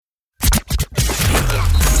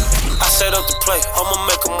set up the play. I'ma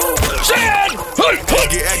make a move. Let's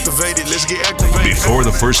get activated. Let's get activated. Before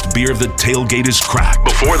the first beer, the tailgate is cracked.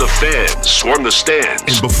 Before the fans swarm the stands.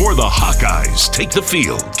 And before the Hawkeyes take the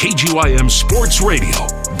field, KGYM Sports Radio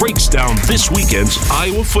breaks down this weekend's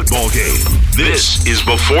Iowa football game. This is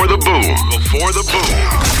Before the Boom. Before the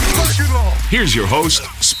Boom. Here's your host,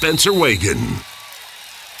 Spencer Wagon.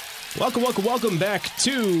 Welcome back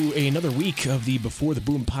to another week of the Before the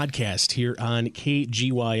Boom podcast here on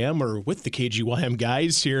KGYM, or with the KGYM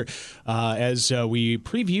guys here as we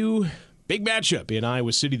preview big matchup in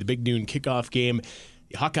Iowa City, the big noon kickoff game,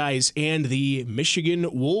 the Hawkeyes and the Michigan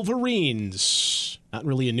Wolverines. Not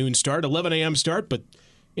really a noon start, 11 a.m. start, but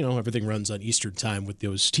you know, everything runs on Eastern time with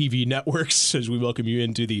those TV networks as we welcome you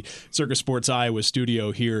into the Circus Sports Iowa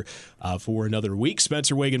studio here for another week.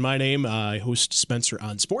 Spencer Wagon, my name. I host Spencer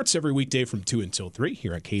on Sports every weekday from 2 until 3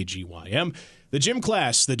 here at KGYM. The gym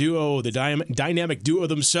class, the duo, the dynamic duo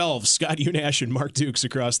themselves, Scott Unash and Mark Dukes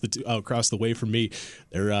across the way from me.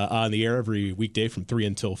 They're on the air every weekday from 3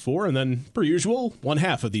 until 4. And then, per usual, one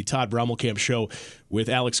half of the Todd Brommelkamp show with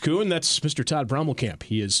Alex Kuhn. That's Mr. Todd Brommelkamp.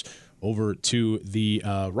 He is over to the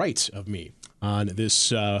right of me on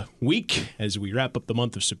this week as we wrap up the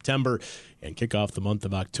month of September and kick off the month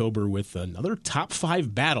of October with another top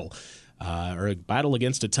 5 battle, or a battle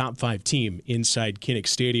against a top 5 team inside Kinnick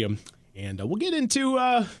Stadium. And we'll get into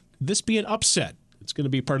this being upset. It's going to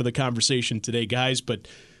be part of the conversation today, guys. But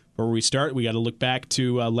before we start, we got to look back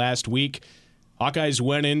to last week. Hawkeyes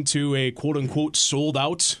went into a quote-unquote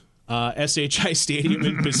sold-out SHI Stadium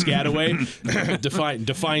in Piscataway.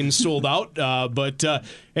 Define sold out. But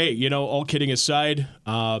hey, you know, all kidding aside,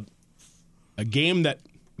 a game that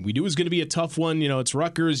we knew was going to be a tough one. You know, it's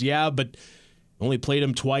Rutgers, yeah, but only played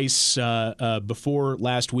them twice before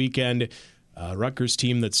last weekend. Rutgers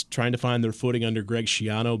team that's trying to find their footing under Greg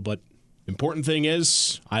Schiano. But important thing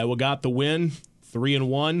is Iowa got the win,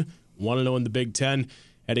 3-1, 1-0 in the Big Ten.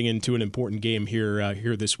 Heading into an important game here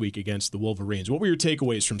this week against the Wolverines. What were your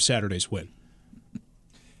takeaways from Saturday's win?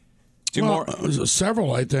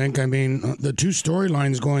 Several, I think. I mean, the two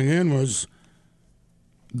storylines going in was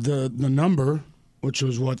the number, which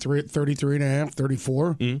was, 33.5,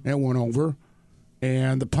 34. It went over.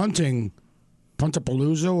 And the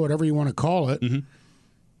puntapalooza, whatever you want to call it,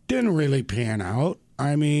 didn't really pan out.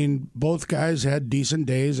 I mean, both guys had decent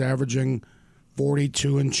days, averaging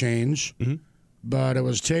 42 and change. But it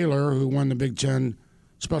was Taylor who won the Big Ten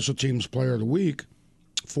Special Teams Player of the Week,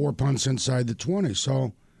 4 punts inside the 20.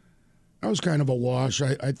 So that was kind of a wash.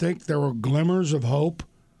 I think there were glimmers of hope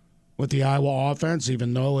with the Iowa offense,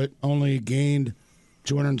 even though it only gained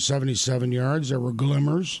 277 yards. There were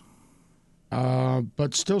glimmers,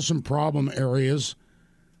 but still some problem areas.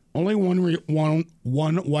 Only one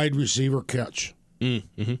wide receiver catch.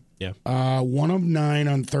 Yeah. 1 of 9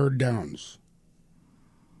 on third downs.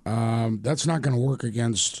 That's not going to work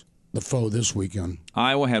against the foe this weekend.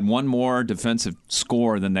 Iowa had one more defensive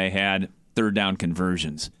score than they had third down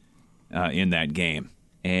conversions in that game.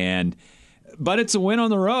 But it's a win on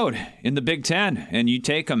the road in the Big Ten, and you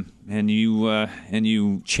take them and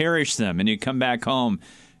you cherish them, and you come back home,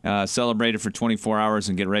 celebrate it for 24 hours,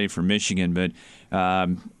 and get ready for Michigan. But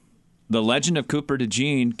the legend of Cooper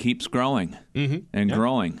DeJean keeps growing and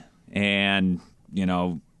growing, and you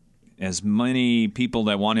know, as many people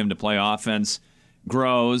that want him to play offense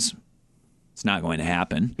grows, it's not going to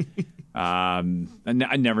happen. And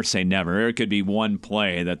I never say never. There could be one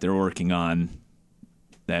play that they're working on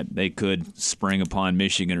that they could spring upon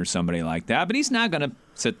Michigan or somebody like that. But he's not going to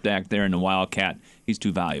sit back there in the Wildcat. He's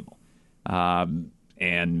too valuable.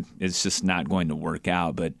 And it's just not going to work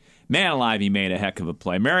out. But man alive, he made a heck of a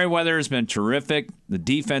play. Merriweather has been terrific. The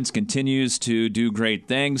defense continues to do great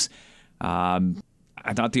things.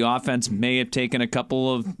 I thought the offense may have taken a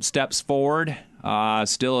couple of steps forward.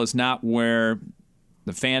 Still is not where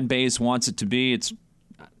the fan base wants it to be. It's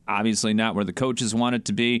obviously not where the coaches want it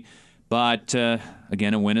to be. But,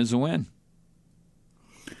 again, a win is a win.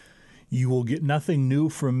 You will get nothing new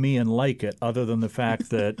from me and like it other than the fact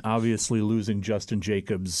that obviously losing Justin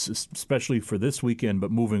Jacobs, especially for this weekend, but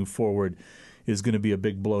moving forward, is going to be a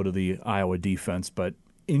big blow to the Iowa defense. But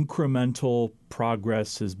incremental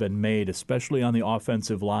progress has been made, especially on the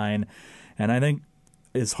offensive line. And I think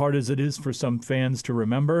as hard as it is for some fans to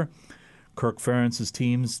remember, Kirk Ferentz's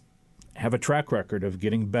teams have a track record of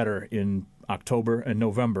getting better in October and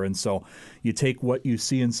November. And so you take what you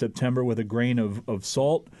see in September with a grain of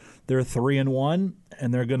salt. They're 3-1,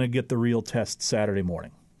 and they're going to get the real test Saturday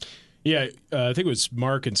morning. Yeah, I think it was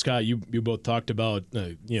Mark and Scott. You both talked about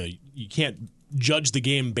you can't judge the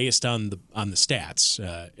game based on the stats.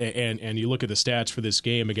 And you look at the stats for this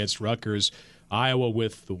game against Rutgers, Iowa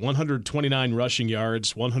with 129 rushing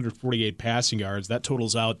yards, 148 passing yards. That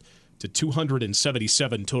totals out to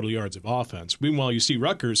 277 total yards of offense. Meanwhile, you see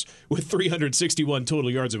Rutgers with 361 total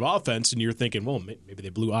yards of offense, and you're thinking, well, maybe they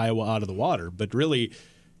blew Iowa out of the water. But really,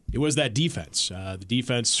 it was that defense. The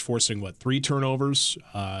defense forcing, 3 turnovers,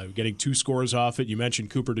 getting 2 scores off it. You mentioned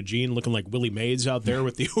Cooper DeJean looking like Willie Mays out there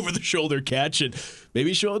with the over-the-shoulder catch, and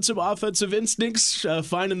maybe showing some offensive instincts,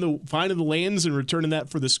 finding the lanes and returning that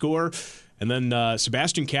for the score. And then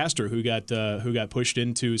Sebastian Castor, who got pushed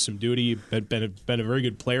into some duty, been a very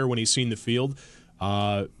good player when he's seen the field,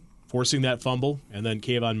 forcing that fumble. And then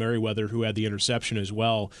Kayvon Merriweather, who had the interception as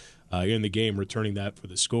well in the game, returning that for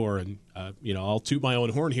the score. And I'll toot my own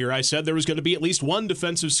horn here. I said there was going to be at least 1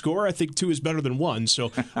 defensive score. I think 2 is better than 1.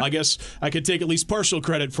 So I guess I could take at least partial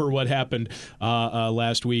credit for what happened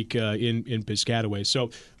last week in Piscataway. So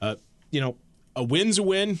a win's a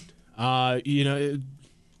win.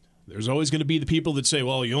 There's always going to be the people that say,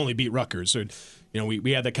 well, you only beat Rutgers. And,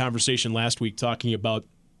 we had that conversation last week talking about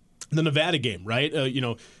the Nevada game, right?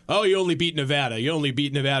 You only beat Nevada. You only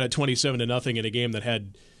beat Nevada 27-0 in a game that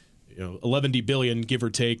had 11 billion, give or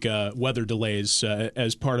take, weather delays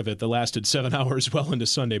as part of it that lasted 7 hours well into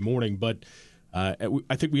Sunday morning. But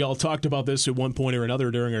I think we all talked about this at one point or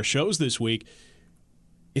another during our shows this week.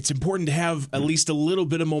 It's important to have at least a little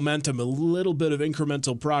bit of momentum, a little bit of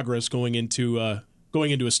incremental progress going into a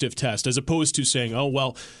stiff test, as opposed to saying, oh,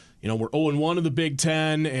 well, we're 0-1 in the Big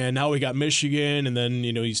Ten, and now we got Michigan, and then,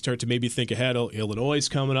 you start to maybe think ahead. Illinois is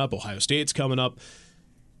coming up, Ohio State's coming up.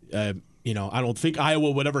 I don't think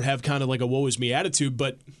Iowa would ever have kind of like a woe is me attitude,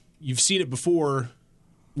 but you've seen it before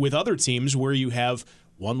with other teams where you have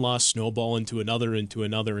one loss snowball into another.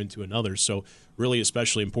 So really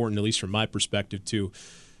especially important, at least from my perspective, to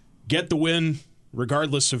get the win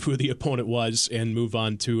regardless of who the opponent was, and move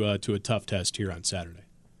on to a tough test here on Saturday.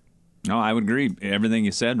 No, I would agree. Everything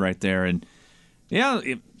you said right there. And,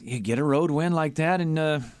 you get a road win like that,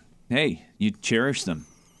 and, hey, you cherish them.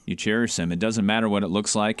 It doesn't matter what it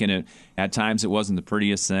looks like, and at times it wasn't the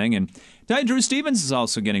prettiest thing. And Drew Stevens is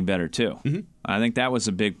also getting better, too. Mm-hmm. I think that was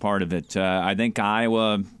a big part of it. I think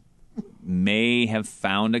Iowa may have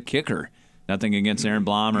found a kicker. Nothing against Aaron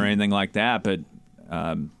Blom or anything like that, but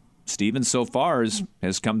Stevens so far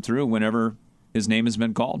has come through whenever his name has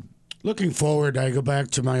been called. Looking forward, I go back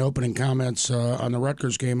to my opening comments on the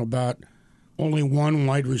Rutgers game about only 1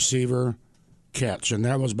 wide receiver catch, and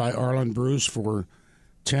that was by Arlen Bruce for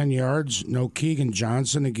 10 yards. No Keegan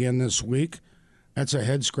Johnson again this week. That's a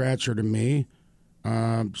head-scratcher to me.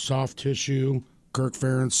 Soft tissue, Kirk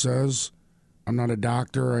Ferentz says. I'm not a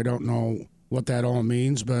doctor. I don't know what that all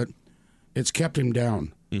means, but it's kept him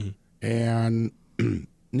down. Mm-hmm. And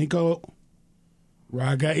Nico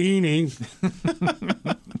Ragaini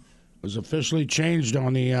was officially changed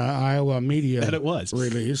on the Iowa media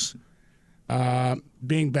release.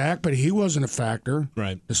 Being back, but he wasn't a factor.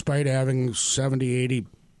 Right. Despite having 70, 80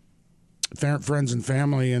 friends and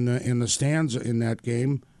family in the stands in that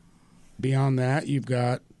game. Beyond that, you've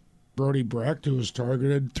got Brody Brecht, who was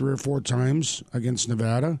targeted 3 or 4 times against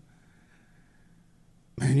Nevada.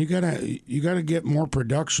 Man, you gotta get more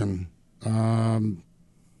production.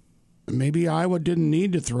 Maybe Iowa didn't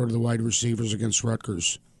need to throw to the wide receivers against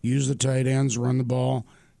Rutgers. Use the tight ends, run the ball,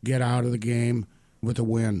 get out of the game with a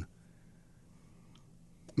win.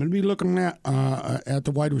 I'm going to be looking at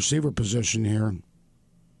the wide receiver position here.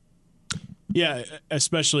 Yeah,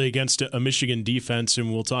 especially against a Michigan defense,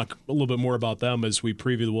 and we'll talk a little bit more about them as we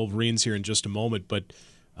preview the Wolverines here in just a moment. But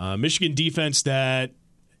Michigan defense that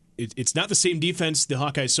it's not the same defense the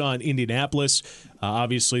Hawkeyes saw in Indianapolis.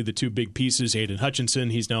 Obviously, the 2 big pieces, Aiden Hutchinson,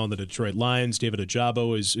 he's now on the Detroit Lions. David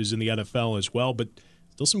Ojabo is in the NFL as well. But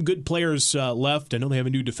still some good players left. I know they have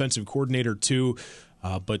a new defensive coordinator, too.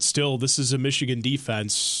 But still, this is a Michigan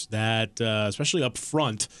defense that, especially up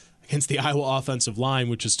front, against the Iowa offensive line,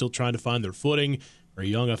 which is still trying to find their footing, or a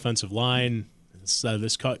young offensive line.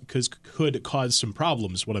 This could cause some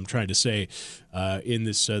problems, what I'm trying to say, in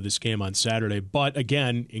this game on Saturday. But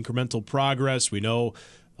again, incremental progress. We know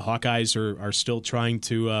the Hawkeyes are still trying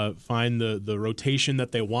to find the rotation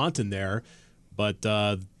that they want in there. But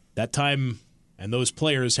that time and those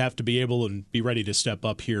players have to be able and be ready to step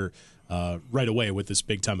up here right away with this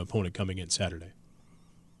big-time opponent coming in Saturday.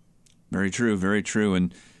 Very true, very true.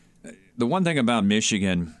 And the one thing about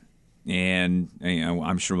Michigan, and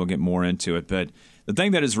I'm sure we'll get more into it, but the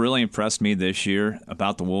thing that has really impressed me this year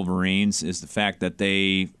about the Wolverines is the fact that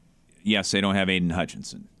they don't have Aiden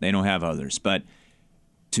Hutchinson. They don't have others. But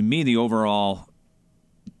to me, the overall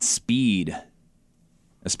speed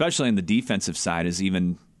especially on the defensive side, is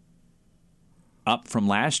even up from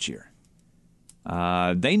last year.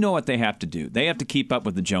 They know what they have to do. They have to keep up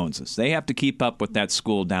with the Joneses. They have to keep up with that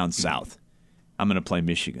school down south. I'm going to play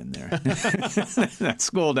Michigan there. That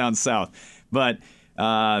school down south. But,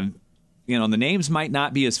 the names might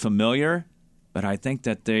not be as familiar, but I think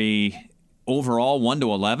that they, overall,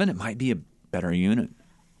 1-11, it might be a better unit.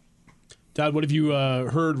 Todd, what have you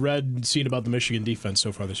heard, read, seen about the Michigan defense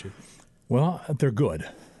so far this year? Well, they're good.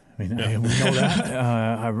 We know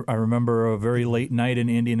that. I remember a very late night in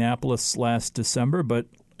Indianapolis last December, but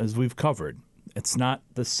as we've covered, it's not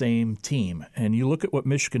the same team. And you look at what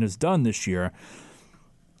Michigan has done this year,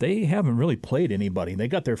 they haven't really played anybody. They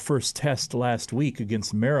got their first test last week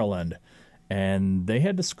against Maryland, and they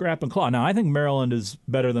had to scrap and claw. Now, I think Maryland is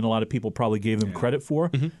better than a lot of people probably gave them credit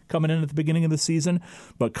for coming in at the beginning of the season.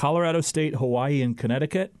 But Colorado State, Hawaii, and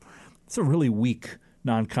Connecticut, it's a really weak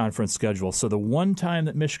non-conference schedule. So the one time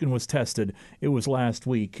that Michigan was tested, it was last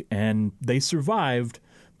week, and they survived,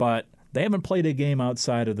 but they haven't played a game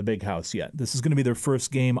outside of the Big House yet. This is going to be their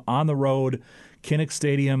first game on the road, Kinnick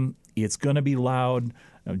Stadium. It's going to be loud.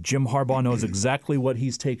 Jim Harbaugh knows exactly what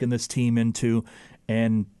he's taken this team into,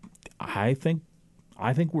 and I think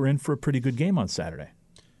we're in for a pretty good game on Saturday.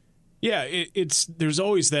 Yeah, there's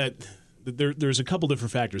always that. There's a couple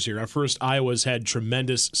different factors here. First, Iowa's had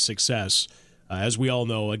tremendous success, as we all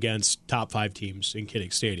know, against top 5 teams in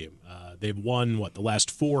Kinnick Stadium. They've won, the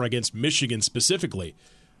last 4 against Michigan specifically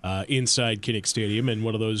inside Kinnick Stadium, and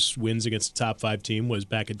one of those wins against a top 5 team was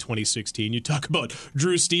back in 2016. You talk about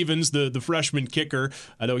Drew Stevens, the freshman kicker.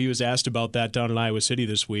 I know he was asked about that down in Iowa City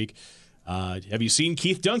this week. Have you seen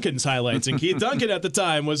Keith Duncan's highlights? And Keith Duncan at the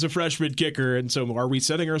time was a freshman kicker. And so are we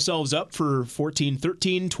setting ourselves up for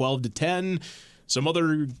 14-13, 12-10, some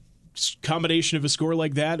other combination of a score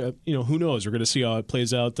like that? Who knows? We're going to see how it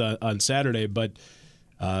plays out on Saturday. But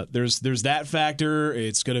there's that factor.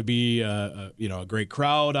 It's going to be a great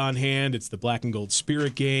crowd on hand. It's the Black and Gold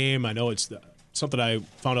Spirit game. I know it's something I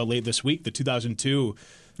found out late this week, the 2002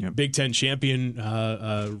 Big Ten champion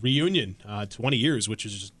reunion, 20 years, which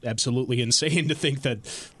is just absolutely insane to think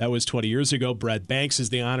that was 20 years ago. Brad Banks is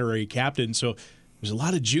the honorary captain, so there's a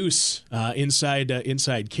lot of juice inside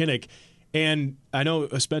Kinnick. And I know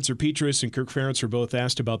Spencer Petras and Kirk Ferentz were both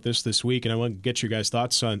asked about this week, and I want to get your guys'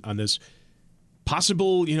 thoughts on this.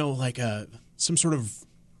 Possible, some sort of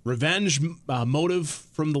revenge motive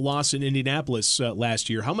from the loss in Indianapolis last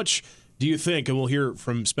year. How much do you think, and we'll hear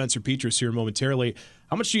from Spencer Petras here momentarily,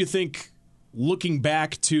 how much do you think, looking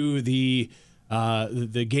back to the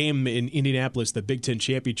game in Indianapolis, the Big Ten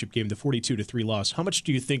championship game, the 42-3 loss, how much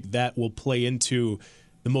do you think that will play into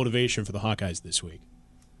the motivation for the Hawkeyes this week?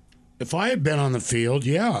 If I had been on the field,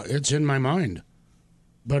 yeah, it's in my mind.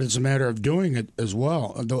 But it's a matter of doing it as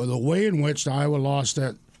well. The way in which Iowa lost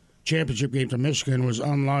that championship game to Michigan was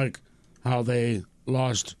unlike how they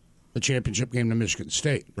lost the championship game to Michigan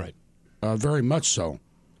State. Right. Very much so.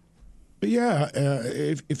 But yeah,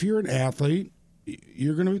 if you're an athlete,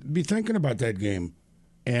 you're going to be thinking about that game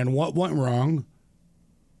and what went wrong.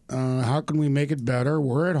 How can we make it better?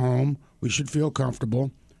 We're at home. We should feel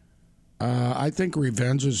comfortable. I think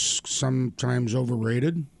revenge is sometimes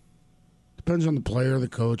overrated. Depends on the player, the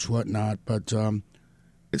coach, whatnot. But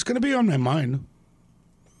it's going to be on my mind.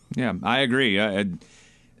 Yeah, I agree. I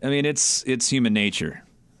mean, it's human nature,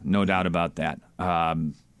 no doubt about that.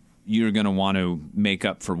 You're going to want to make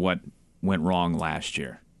up for what went wrong last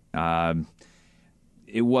year.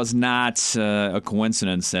 It was not a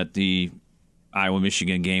coincidence that the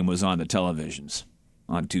Iowa-Michigan game was on the televisions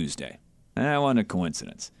on Tuesday. That wasn't a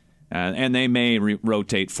coincidence. And they may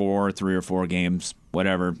rotate 3 or 4 games,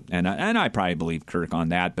 whatever. And I probably believe Kirk on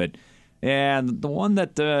that. But the one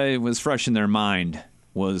that was fresh in their mind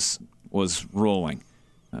was rolling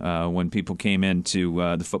when people came into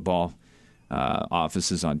the football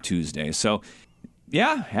offices on Tuesday. So,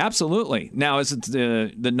 yeah, absolutely. Now, is it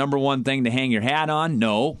the number one thing to hang your hat on?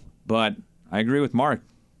 No, but I agree with Mark.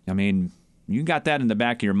 I mean, you got that in the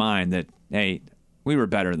back of your mind that, hey, we were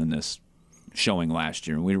better than this showing last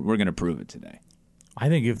year. We're going to prove it today. I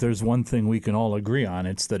think if there's one thing we can all agree on,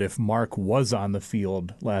 it's that if Mark was on the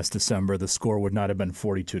field last December, the score would not have been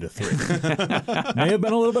 42-3. May have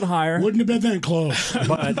been a little bit higher. Wouldn't have been that close.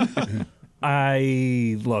 But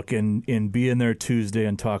I look in being there Tuesday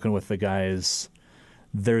and talking with the guys.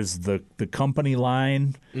 There's the company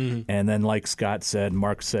line, and then like Scott said,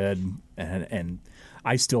 Mark said, and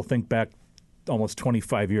I still think back almost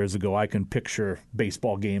 25 years ago, I can picture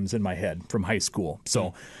baseball games in my head from high school.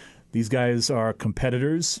 So these guys are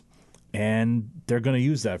competitors, and they're going to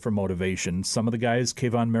use that for motivation. Some of the guys,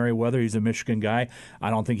 Kayvon Merriweather, he's a Michigan guy. I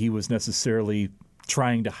don't think he was necessarily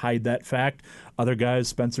trying to hide that fact. Other guys,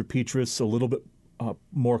 Spencer Petras, a little bit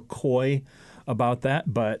more coy about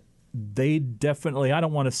that, but they definitely, I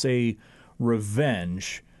don't want to say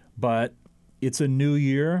revenge, but it's a new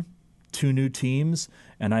year, 2 new teams,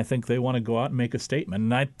 and I think they want to go out and make a statement.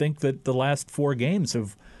 And I think that the last 4 games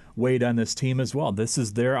have weighed on this team as well. This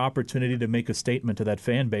is their opportunity to make a statement to that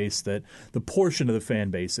fan base, that the portion of the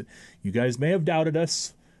fan base that you guys may have doubted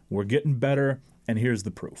us, we're getting better, and here's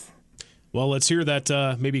the proof. Well, let's hear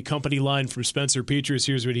that maybe company line from Spencer Petras.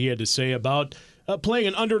 Here's what he had to say about playing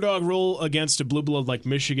an underdog role against a blue blood like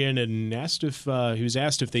Michigan, and asked if he was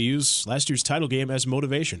asked if they use last year's title game as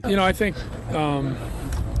motivation. I think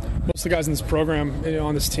most of the guys in this program,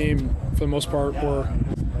 on this team, for the most part, weren't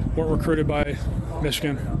recruited by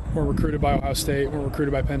Michigan, weren't recruited by Ohio State, weren't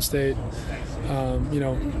recruited by Penn State.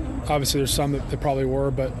 Obviously there's some that probably were,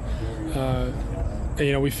 but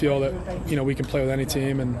we feel that we can play with any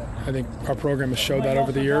team, and I think our program has showed that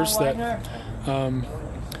over the years that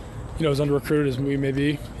as under-recruited as we may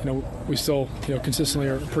be, we still consistently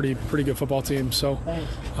are a pretty good football team. So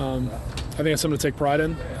I think it's something to take pride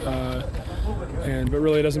in, but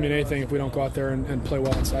really it doesn't mean anything if we don't go out there and play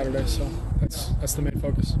well on Saturday. So that's the main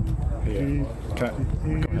focus. Do you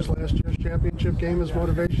use last year's championship game as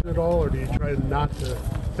motivation at all, or do you try not to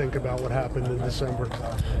think about what happened in December?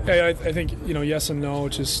 Yeah, I think yes and no.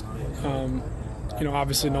 It's just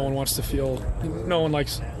obviously no one wants to feel. No one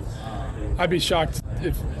likes. I'd be shocked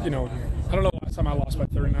if I don't know the last time I lost by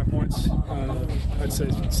 39 points. I'd say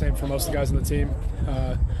the same for most of the guys on the team.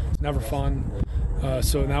 It's never fun.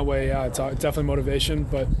 So in that way, yeah, it's definitely motivation,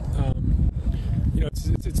 but.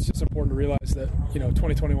 It's just important to realize that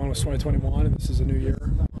 2021 was 2021, and this is a new year.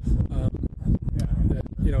 That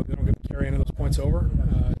they don't get to carry any of those points over.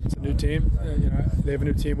 It's a new team. They have a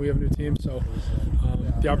new team. We have a new team. So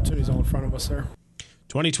the opportunity is all in front of us there.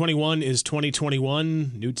 2021 is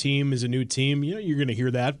 2021. New team is a new team. You're going to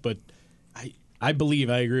hear that, but I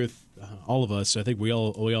believe I agree with all of us. I think we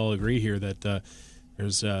all agree here that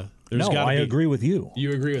there's I agree with you.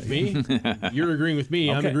 You agree with me? You're agreeing with me.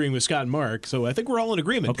 Okay. I'm agreeing with Scott and Mark. So I think we're all in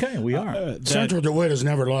agreement. Okay, we are. Central DeWitt has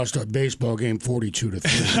never lost a baseball game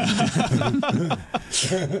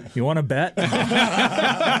 42-3. You want to bet? But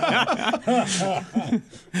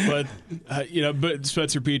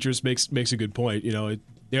Spencer Petras makes a good point.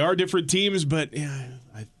 They are different teams, but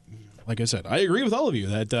like I said, I agree with all of you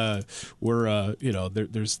that we're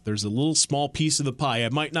there's a little small piece of the pie.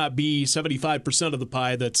 It might not be 75% of the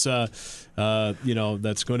pie that's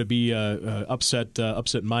that's going to be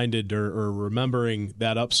upset minded or remembering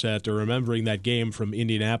that upset or remembering that game from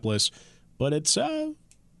Indianapolis, but it's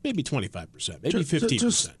maybe 25%, maybe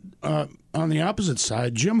 15%. On the opposite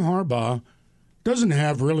side, Jim Harbaugh doesn't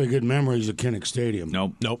have really good memories of Kinnick Stadium.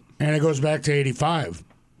 Nope. And it goes back to '85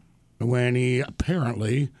 when he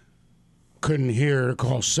apparently couldn't hear or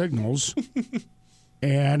call signals,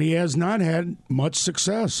 and he has not had much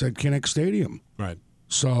success at Kinnick Stadium. Right.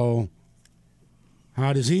 So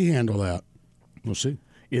how does he handle that? We'll see.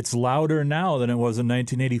 It's louder now than it was in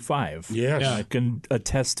 1985. Yes. I can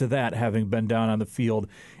attest to that, having been down on the field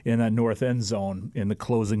in that north end zone in the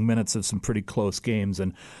closing minutes of some pretty close games,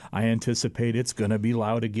 and I anticipate it's going to be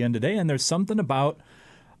loud again today. And there's something about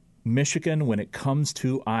Michigan when it comes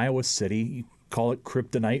to Iowa City. Call it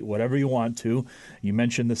kryptonite, whatever you want to. You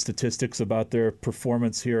mentioned the statistics about their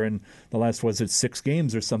performance here in the last, 6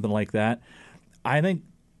 games or something like that. I think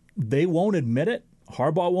they won't admit it.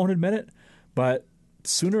 Harbaugh won't admit it. But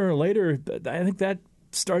sooner or later, I think that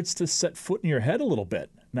starts to set foot in your head a little bit.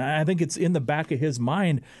 Now, I think it's in the back of his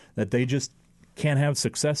mind that they just can't have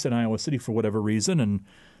success in Iowa City for whatever reason, and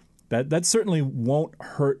that certainly won't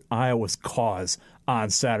hurt Iowa's cause on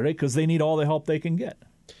Saturday because they need all the help they can get.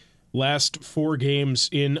 Last 4 games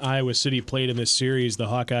in Iowa City played in this series, the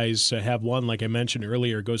Hawkeyes have won, like I mentioned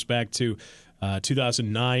earlier. It goes back to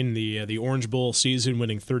 2009, the Orange Bowl season,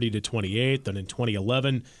 winning 30-28. Then in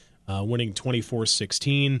 2011, winning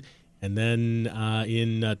 24-16. And then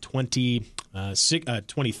in 2013, the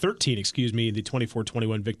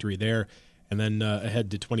 24-21 victory there. And then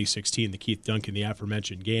ahead to 2016, the Keith Duncan, the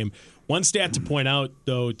aforementioned game. One stat to point out,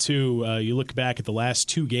 though, too, you look back at the last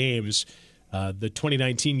 2 games, the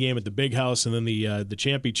 2019 game at the Big House and then the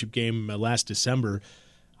championship game last December.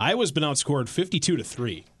 Iowa's been outscored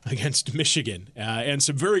 52-3 against Michigan, and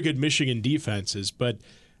some very good Michigan defenses. But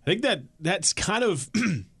I think that's kind of,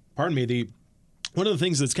 pardon me, one of the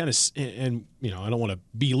things that's kind of, and I don't want to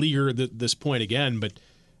beleaguer this point again, but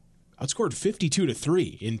outscored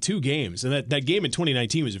 52-3 in 2 games, and that game in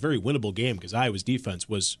 2019 was a very winnable game because Iowa's defense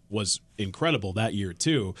was incredible that year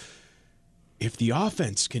too. if the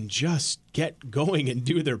offense can just get going and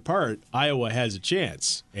do their part, Iowa has a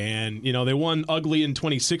chance. And, they won ugly in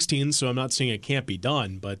 2016, so I'm not saying it can't be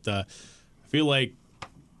done. But I feel like,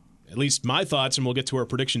 at least my thoughts, and we'll get to our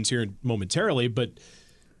predictions here momentarily, but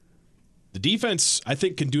the defense, I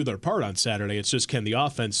think, can do their part on Saturday. It's just, can the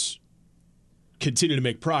offense continue to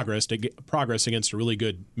make progress against a really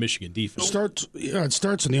good Michigan defense? It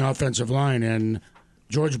starts in the offensive line, and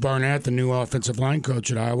George Barnett, the new offensive line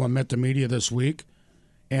coach at Iowa, met the media this week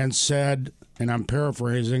and said, and I'm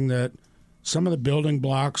paraphrasing, that some of the building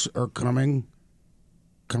blocks are coming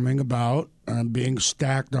about and being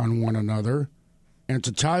stacked on one another. And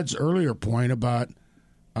to Todd's earlier point about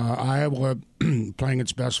Iowa playing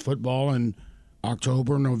its best football in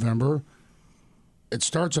October, November, it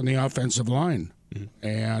starts on the offensive line. Mm-hmm.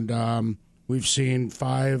 And we've seen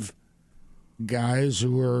 5 guys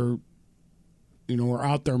who are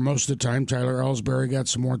out there most of the time. Tyler Ellsbury got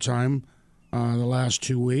some more time the last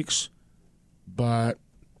 2 weeks. But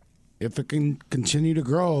if it can continue to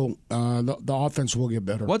grow, the offense will get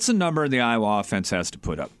better. What's the number the Iowa offense has to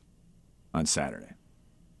put up on Saturday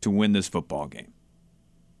to win this football game?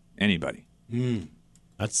 Anybody?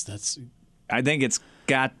 That's. I think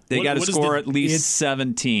they got to score at least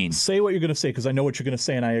 17. Say what you're going to say, because I know what you're going to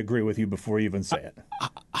say, and I agree with you before you even say it.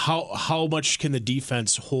 How much can the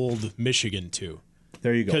defense hold Michigan to?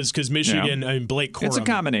 There you go. Because Michigan, I mean, Blake Corum. It's a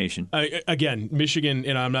combination. Again, Michigan,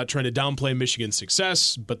 and I'm not trying to downplay Michigan's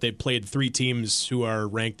success, but they played 3 teams who are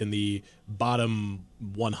ranked in the bottom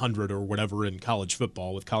 100 or whatever in college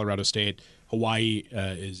football, with Colorado State, Hawaii,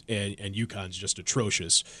 and UConn's just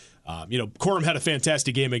atrocious. Corum had a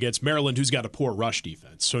fantastic game against Maryland, who's got a poor rush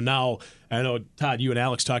defense. So now, I know, Todd, you and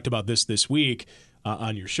Alex talked about this week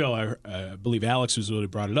on your show. I believe Alex was the one who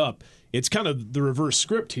brought it up. It's kind of the reverse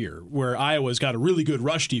script here, where Iowa's got a really good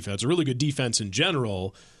rush defense, a really good defense in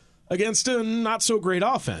general, against a not-so-great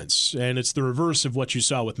offense. And it's the reverse of what you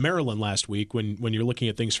saw with Maryland last week when you're looking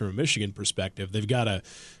at things from a Michigan perspective. They've got a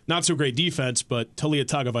not-so-great defense, but Talia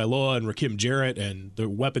Tagovailoa and Rakim Jarrett and the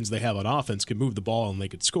weapons they have on offense can move the ball and they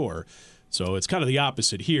could score. So it's kind of the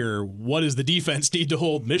opposite here. What does the defense need to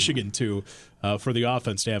hold Michigan to for the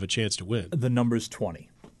offense to have a chance to win? The number's 20.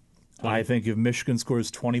 I think if Michigan scores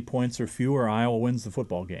 20 points or fewer, Iowa wins the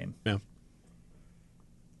football game. Yeah.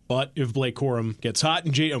 But if Blake Corum gets hot,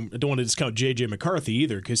 and I don't want to discount J.J. McCarthy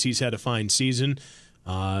either, because he's had a fine season,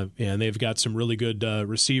 and they've got some really good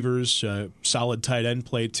receivers, solid tight end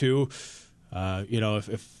play too.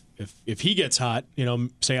 If he gets hot,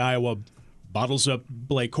 say Iowa bottles up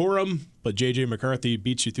Blake Corum, but J.J. McCarthy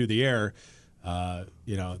beats you through the air,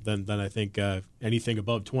 then I think anything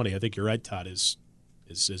above 20, I think you're right, Todd, is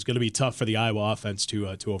going to be tough for the Iowa offense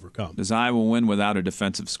to overcome. Does Iowa win without a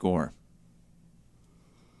defensive score?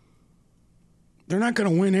 They're not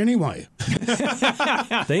going to win anyway.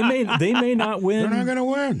 They may not win. They're not going to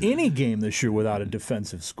win any game this year without a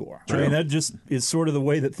defensive score. True. I mean, that just is sort of the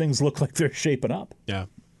way that things look like they're shaping up. Yeah,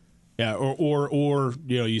 or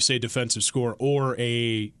you say defensive score or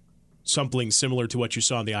something similar to what you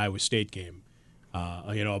saw in the Iowa State game.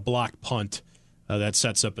 A blocked punt that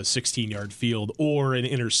sets up a 16-yard field, or an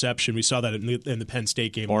interception. We saw that in the Penn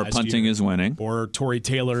State game. Or punting is winning. Or Torrey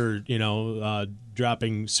Taylor,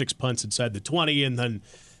 dropping 6 punts inside the 20 and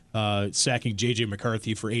then sacking J.J.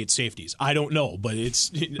 McCarthy for 8 safeties. I don't know, but it's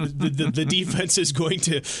the defense is going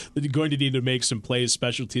to need to make some plays.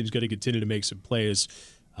 Special teams going to continue to make some plays.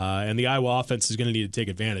 And the Iowa offense is going to need to take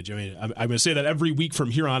advantage. I mean, I'm going to say that every week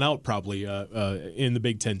from here on out, probably in the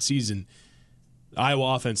Big Ten season.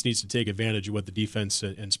 Iowa offense needs to take advantage of what the defense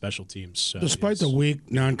and special teams Despite the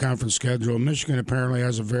weak non-conference schedule, Michigan apparently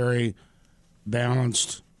has a very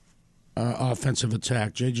balanced offensive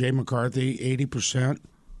attack. J.J. McCarthy, 80%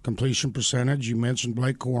 completion percentage. You mentioned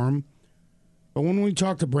Blake Corum. But when we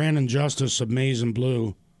talked to Brandon Justice of Maize and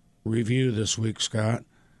Blue Review this week, Scott,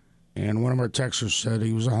 and one of our texters said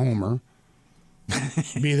he was a homer.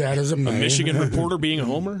 Be that as it may. A Michigan reporter being a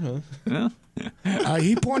homer? Huh?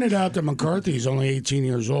 He pointed out that McCarthy is only 18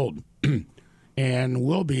 years old and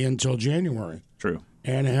will be until January. True.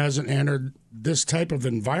 And hasn't entered this type of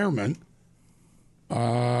environment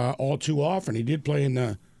all too often. He did play in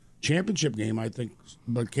the championship game, I think,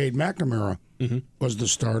 but Cade McNamara was the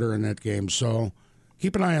starter in that game. So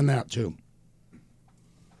keep an eye on that, too.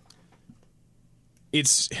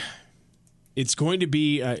 It's going to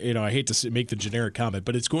be, I hate to make the generic comment,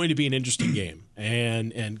 but it's going to be an interesting game.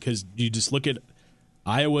 And because you just look at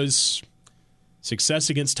Iowa's success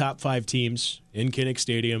against top 5 teams in Kinnick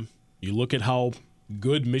Stadium. You look at how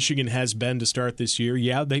good Michigan has been to start this year.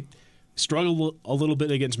 Yeah, they struggled a little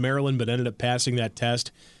bit against Maryland, but ended up passing that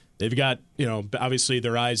test. they've got, obviously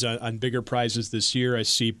their eyes on bigger prizes this year. I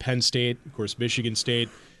see Penn State, of course, Michigan State,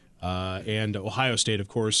 and Ohio State, of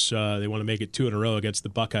course. They want to make it 2 in a row against the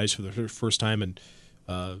Buckeyes for the first time in,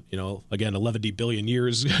 again, 11 billion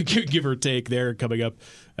years, give or take, there coming up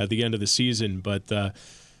at the end of the season. But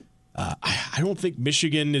I don't think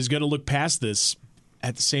Michigan is going to look past this.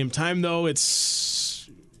 At the same time, though, it's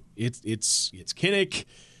Kinnick.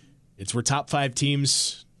 It's where top 5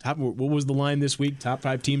 teams. What was the line this week? Top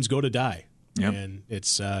 5 teams go to die. Yep. And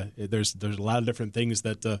it's there's a lot of different things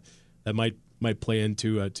that might play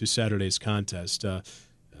into to Saturday's contest. If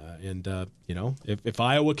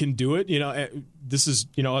Iowa can do it, this is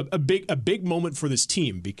a big moment for this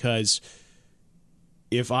team, because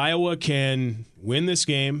if Iowa can win this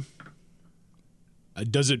game,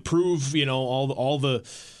 does it prove all the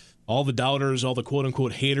doubters, all the quote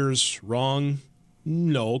unquote haters wrong?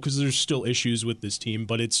 No, because there's still issues with this team,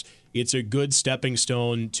 but it's a good stepping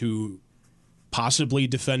stone to possibly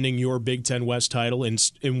defending your Big Ten West title in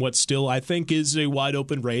what still I think is a wide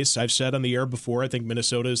open race. I've said on the air before, I think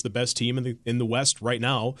Minnesota is the best team in the West right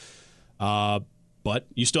now, but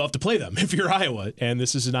you still have to play them if you're Iowa, and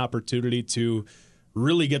this is an opportunity to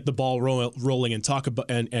really get the ball rolling and talk about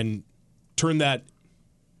and turn that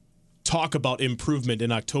talk about improvement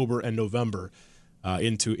in October and November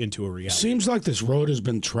into a reality. Seems like this road has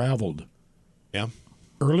been traveled. Yeah.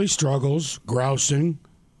 Early struggles, grousing,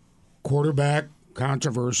 quarterback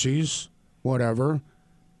controversies, whatever,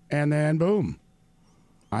 and then boom,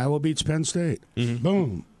 Iowa beats Penn State. Mm-hmm.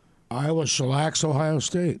 Boom, Iowa shellacks Ohio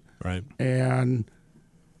State. Right. And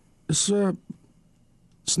it's not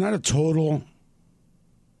a total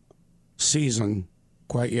season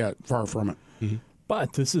quite yet. Far from it. Mm-hmm.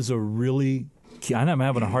 But this is a really – I'm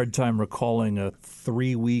having a hard time recalling a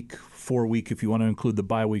 3-week, 4-week, if you want to include the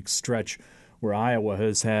bye week stretch, where Iowa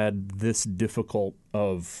has had this difficult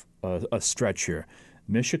of a stretch here.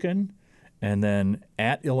 Michigan, and then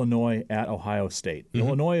at Illinois, at Ohio State. Mm-hmm.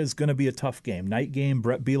 Illinois is going to be a tough game. Night game,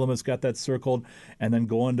 Brett Bielema's got that circled, and then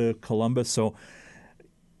going to Columbus. So,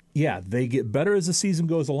 yeah, they get better as the season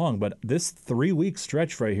goes along, but this 3-week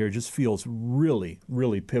stretch right here just feels really,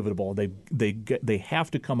 really pivotal. They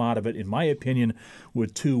have to come out of it, in my opinion,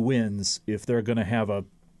 with 2 wins if they're going to have a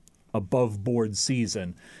above-board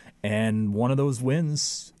season. And one of those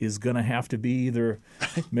wins is going to have to be either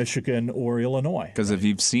Michigan or Illinois. Because if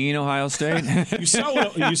you've seen Ohio State, you saw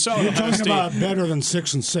You're talking about better than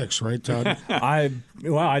 6-6, right, Todd? I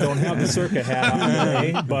don't have the Circa hat on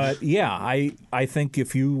today, but yeah, I think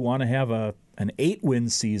if you want to have an 8-win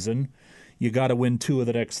season, you got to win 2 of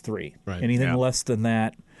the next 3. Right. Anything less than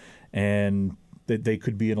that, and they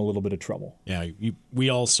could be in a little bit of trouble. Yeah,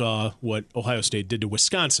 we all saw what Ohio State did to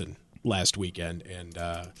Wisconsin last weekend, and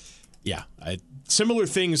similar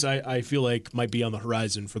things I feel like might be on the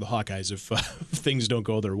horizon for the Hawkeyes if things don't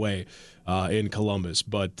go their way in Columbus.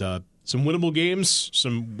 But some winnable games.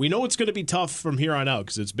 We know it's going to be tough from here on out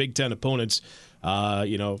because it's Big Ten opponents.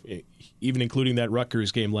 Even including that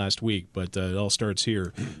Rutgers game last week, but it all starts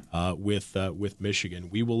here with Michigan.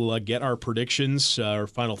 We will get our predictions, our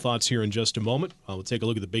final thoughts here in just a moment. We'll take a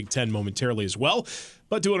look at the Big Ten momentarily as well.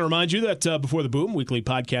 But do want to remind you that Before the Boom weekly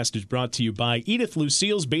podcast is brought to you by Edith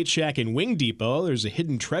Lucille's Bait Shack and Wing Depot. There's a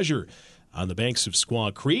hidden treasure on the banks of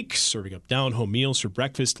Squaw Creek, serving up down-home meals for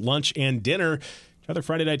breakfast, lunch, and dinner. Try their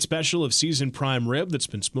Friday night special of seasoned prime rib that's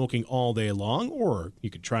been smoking all day long, or you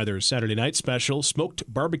could try their Saturday night special, smoked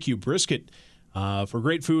barbecue brisket. For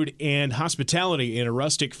great food and hospitality in a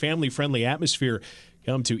rustic, family-friendly atmosphere,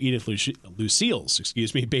 come to Edith Lucille's,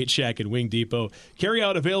 Bait Shack and Wing Depot. Carry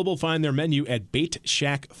out available. Find their menu at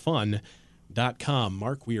baitshackfun.com.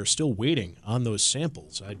 Mark, we are still waiting on those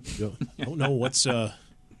samples. I don't know what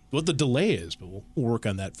the delay is, but we'll work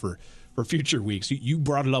on that for future weeks. You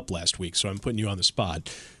brought it up last week, so I'm putting you on the spot.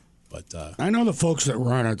 But I know the folks that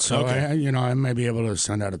run it, so okay. I may be able to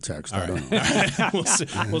send out a text. I don't know.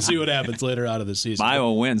 We'll see what happens later out of the season. if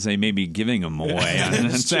Iowa wins, they may be giving them away.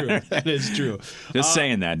 That's true. That is true. Just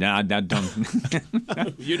saying that. Now,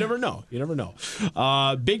 don't. You never know.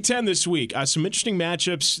 Big Ten this week. Some interesting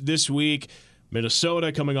matchups this week.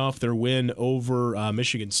 Minnesota coming off their win over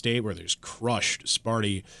Michigan State, where they just crushed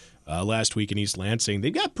Sparty last week in East Lansing.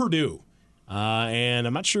 They've got Purdue. And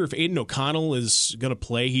I'm not sure if Aiden O'Connell is going to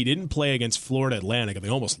play. He didn't play against Florida Atlantic, and they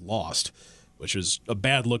almost lost, which is a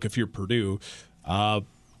bad look if you're Purdue.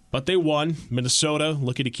 But they won. Minnesota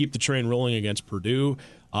looking to keep the train rolling against Purdue.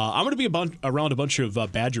 I'm going to be around a bunch of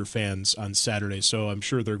Badger fans on Saturday, so I'm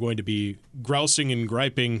sure they're going to be grousing and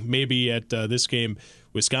griping maybe at this game,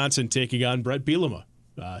 Wisconsin taking on Brett Bielema,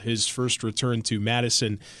 his first return to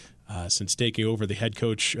Madison. since taking over the head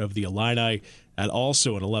coach of the Illini at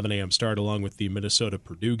also an 11 a.m. start along with the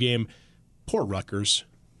Minnesota-Purdue game. Poor Rutgers.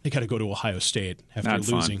 They got to go to Ohio State after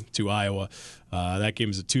losing to Iowa. That game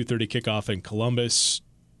is a 2:30 kickoff in Columbus.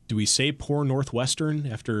 Do we say poor Northwestern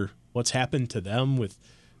after what's happened to them with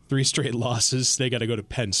 3 straight losses? They got to go to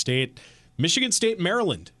Penn State. Michigan State,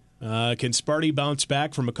 Maryland. Can Sparty bounce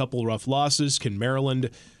back from a couple rough losses? Can Maryland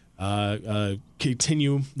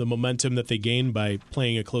continue the momentum that they gained by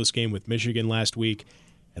playing a close game with Michigan last week?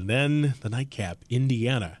 And then the nightcap,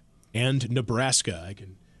 Indiana and Nebraska. I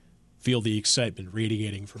can feel the excitement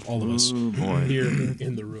radiating from all of us here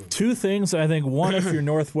in the room. 2 things. I think, one, if you're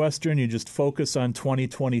Northwestern, you just focus on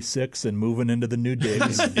 2026 and moving into the new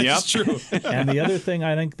digs. Yep, true. And the other thing,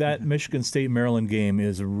 I think that Michigan State-Maryland game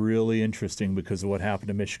is really interesting because of what happened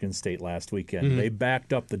to Michigan State last weekend. They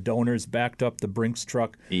backed up the donors, backed up the Brinks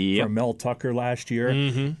truck from Mel Tucker last year,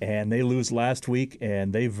 and they lose last week,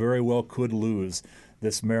 and they very well could lose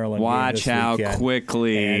this Maryland game this how weekend.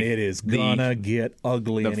 Quickly and it is gonna get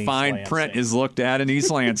ugly. The in East fine Lansing. print is looked at in East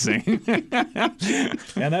Lansing.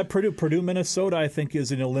 And that Purdue Minnesota, I think,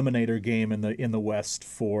 is an eliminator game in the West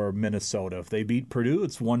for Minnesota. If they beat Purdue,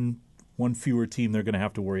 it's one fewer team they're going to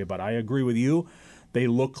have to worry about. I agree with you. They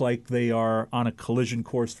look like they are on a collision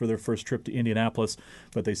course for their first trip to Indianapolis,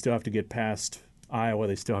 but they still have to get past Iowa.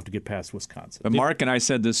 They still have to get past Wisconsin. But Mark and I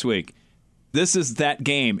said this week, this is that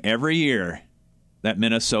game every year that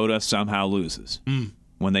Minnesota somehow loses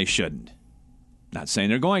when they shouldn't. Not saying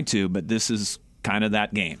they're going to, but this is kind of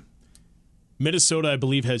that game. Minnesota, I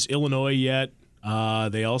believe, has Illinois yet.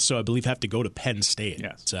 They also, I believe, have to go to Penn State.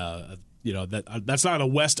 Yes. That's not a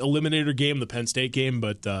West eliminator game, the Penn State game,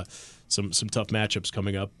 but some tough matchups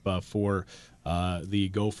coming up for the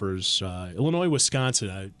Gophers. Illinois,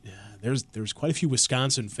 Wisconsin. There's quite a few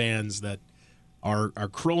Wisconsin fans that are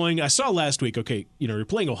crowing. I saw last week, okay, you're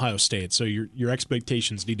playing Ohio State, so your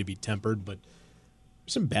expectations need to be tempered, but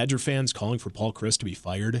some Badger fans calling for Paul Chryst to be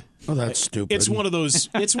fired. Oh, that's stupid. It's one of those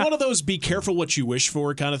be careful what you wish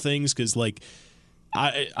for kind of things, because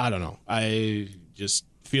I don't know. I just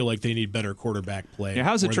feel like they need better quarterback play. Yeah,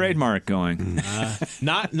 how's the trademark going?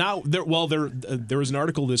 There was an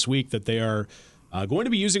article this week that they are going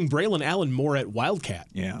to be using Braylon Allen more at Wildcat.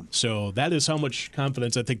 Yeah. So that is how much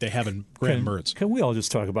confidence I think they have in Graham Mertz. Can we all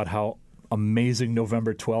just talk about how amazing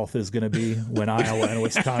November 12th is going to be when Iowa and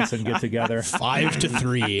Wisconsin get together?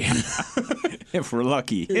 5-3. If we're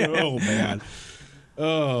lucky. Oh, man.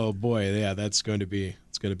 Oh, boy. Yeah, it's going to be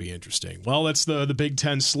interesting. Well, that's the Big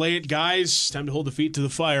Ten slate. Guys, time to hold the feet to the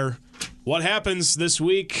fire. What happens this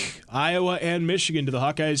week? Iowa and Michigan. Do the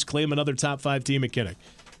Hawkeyes claim another top 5 team at Kinnick?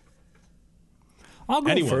 I'll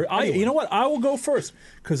go first. You know what? I will go first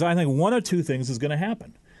because I think one of 2 things is going to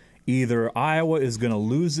happen. Either Iowa is going to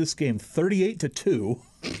lose this game 38-2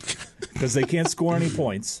 because they can't score any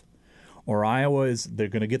points, or they're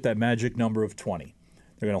going to get that magic number of 20.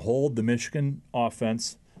 They're going to hold the Michigan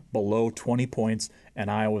offense below 20 points, and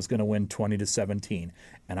Iowa's going to win 20-17.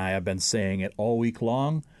 And I have been saying it all week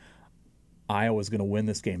long. Iowa's going to win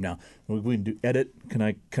this game. Now, we can do edit. Can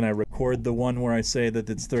I record the one where I say that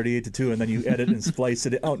it's 38-2 and then you edit and splice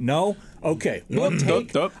it in? Oh, no? Okay.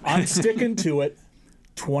 I'm sticking to it.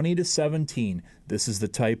 20-17. This is the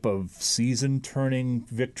type of season-turning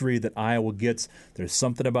victory that Iowa gets. There's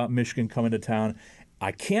something about Michigan coming to town.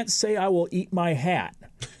 I can't say I will eat my hat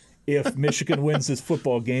if Michigan wins this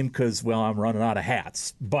football game because, well, I'm running out of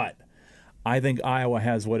hats. But I think Iowa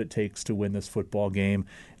has what it takes to win this football game.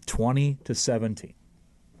 20-17.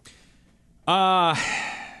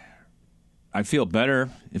 I'd feel better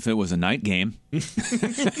if it was a night game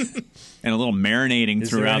and a little marinating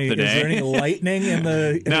throughout the day. Is there any lightning in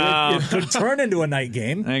the? No. It could turn into a night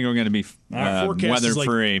game. I think we're going to be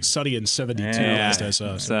weather-free. Like sunny and 72 last I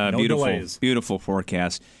saw. It's no beautiful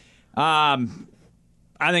forecast. I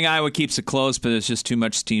think Iowa keeps it close, but it's just too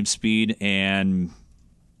much team speed, and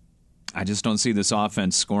I just don't see this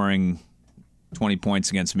offense scoring 20 points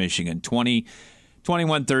against Michigan.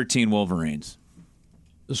 21-13 Wolverines.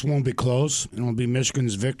 This won't be close. It'll be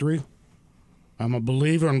Michigan's victory. I'm a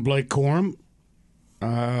believer in Blake Corum.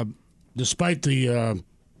 Despite the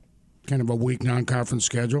kind of a weak non-conference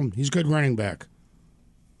schedule, he's a good running back.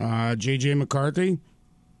 J.J. McCarthy,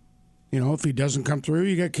 if he doesn't come through,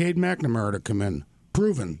 you got Cade McNamara to come in.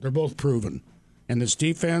 Proven. They're both proven. And this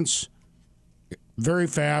defense, very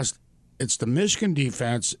fast. It's the Michigan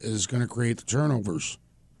defense is going to create the turnovers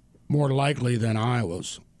more likely than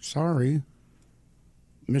Iowa's. Sorry.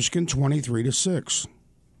 Michigan 23-6.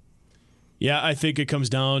 Yeah, I think it comes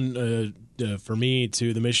down for me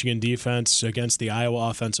to the Michigan defense against the Iowa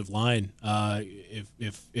offensive line.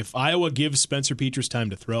 If Iowa gives Spencer Petras time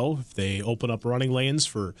to throw, if they open up running lanes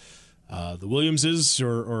for the Williamses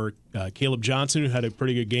or Caleb Johnson, who had a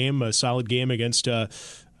pretty good game, a solid game against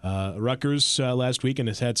Rutgers last week, and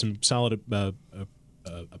has had some solid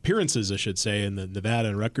appearances, I should say, in the Nevada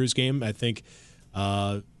and Rutgers game, I think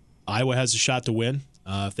Iowa has a shot to win.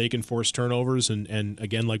 If they can force turnovers and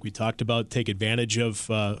again, like we talked about, take advantage of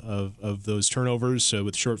those turnovers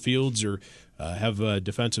with short fields, or have a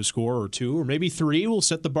defensive score or two or maybe three, will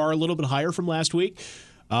set the bar a little bit higher from last week.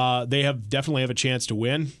 They definitely have a chance to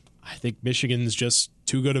win. I think Michigan's just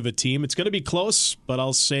too good of a team. It's going to be close, but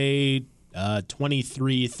I'll say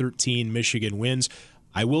 23-13 Michigan wins.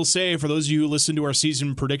 I will say, for those of you who listen to our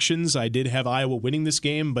season predictions, I did have Iowa winning this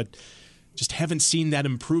game, but just haven't seen that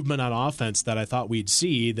improvement on offense that I thought we'd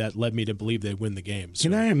see that led me to believe they'd win the game. So.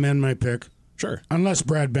 Can I amend my pick? Sure. Unless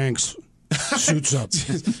Brad Banks suits up.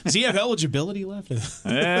 Does he have eligibility left?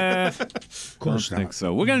 Of course I don't think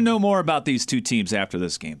so. We're going to know more about these two teams after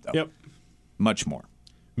this game, though. Yep. Much more.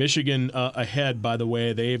 Michigan ahead, by the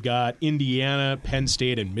way. They've got Indiana, Penn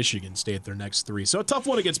State, and Michigan State their next three. So a tough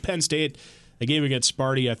one against Penn State. A game against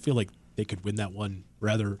Sparty, I feel like they could win that one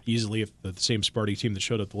rather easily if the same Sparty team that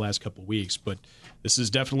showed up the last couple of weeks. But this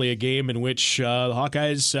is definitely a game in which the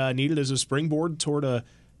Hawkeyes needed as a springboard toward a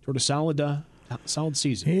solid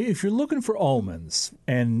season. Hey, if you're looking for omens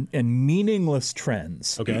and meaningless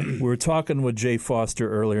trends, okay. We were talking with Jay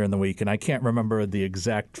Foster earlier in the week, and I can't remember the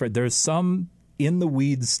exact trend. There's some in the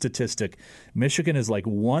weeds statistic. Michigan is like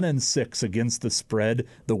 1-6 against the spread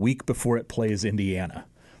the week before it plays Indiana.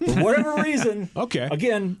 For whatever reason, okay.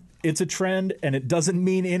 Again, it's a trend, and it doesn't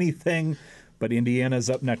mean anything, but Indiana's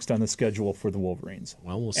up next on the schedule for the Wolverines.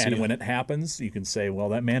 Well, we'll see. And when it happens, you can say, well,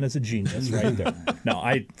 that man is a genius right there. No,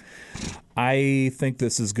 I think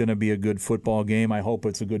this is going to be a good football game. I hope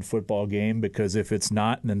it's a good football game, because if it's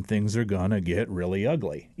not, then things are going to get really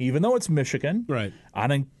ugly. Even though it's Michigan, right? I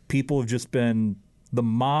think people have just been – the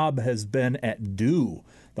mob has been at due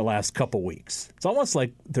the last couple weeks. It's almost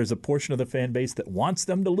like there's a portion of the fan base that wants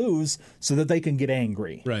them to lose so that they can get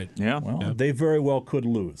angry. Right. Yeah. Well, they very well could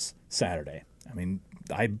lose Saturday. I mean,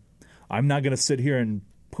 I'm not going to sit here and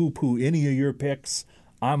poo-poo any of your picks.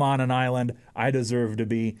 I'm on an island. I deserve to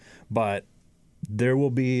be. But there will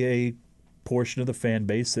be a portion of the fan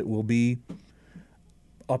base that will be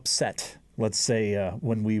upset, let's say,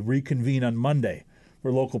 when we reconvene on Monday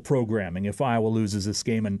for local programming, if Iowa loses this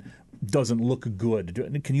game and doesn't look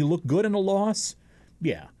good. Can you look good in a loss?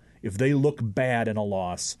 Yeah. If they look bad in a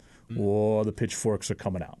loss, the pitchforks are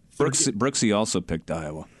coming out. Brooksy also picked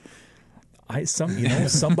Iowa.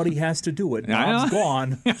 Somebody has to do it. Bob's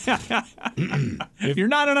gone. If you're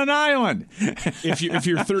not on an island. if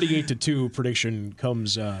your 38-2 prediction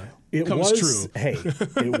comes true. Hey,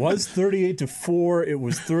 it was 38-4. It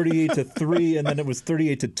was 38-3, and then it was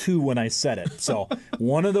 38-2 when I said it. So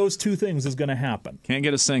one of those two things is going to happen. Can't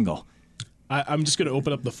get a single. I'm just going to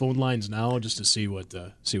open up the phone lines now just to see what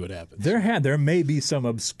happens. There may be some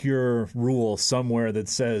obscure rule somewhere that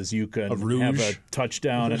says you can have a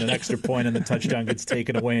touchdown and an extra point, and the touchdown gets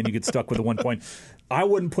taken away, and you get stuck with a 1 point. I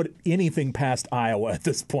wouldn't put anything past Iowa at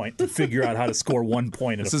this point to figure out how to score 1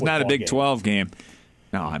 point in a football game. This is not a Big 12 game.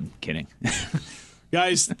 No, I'm kidding.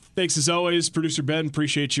 Guys, thanks as always. Producer Ben,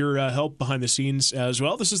 appreciate your help behind the scenes as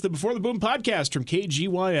well. This is the Before the Boom podcast from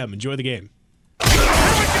KGYM. Enjoy the game.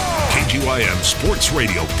 KGYM Sports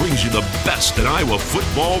Radio brings you the best in Iowa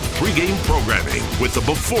football pregame programming with the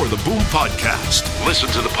Before the Boom podcast. Listen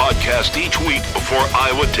to the podcast each week before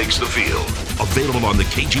Iowa takes the field. Available on the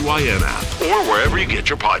KGYM app or wherever you get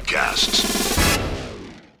your podcasts.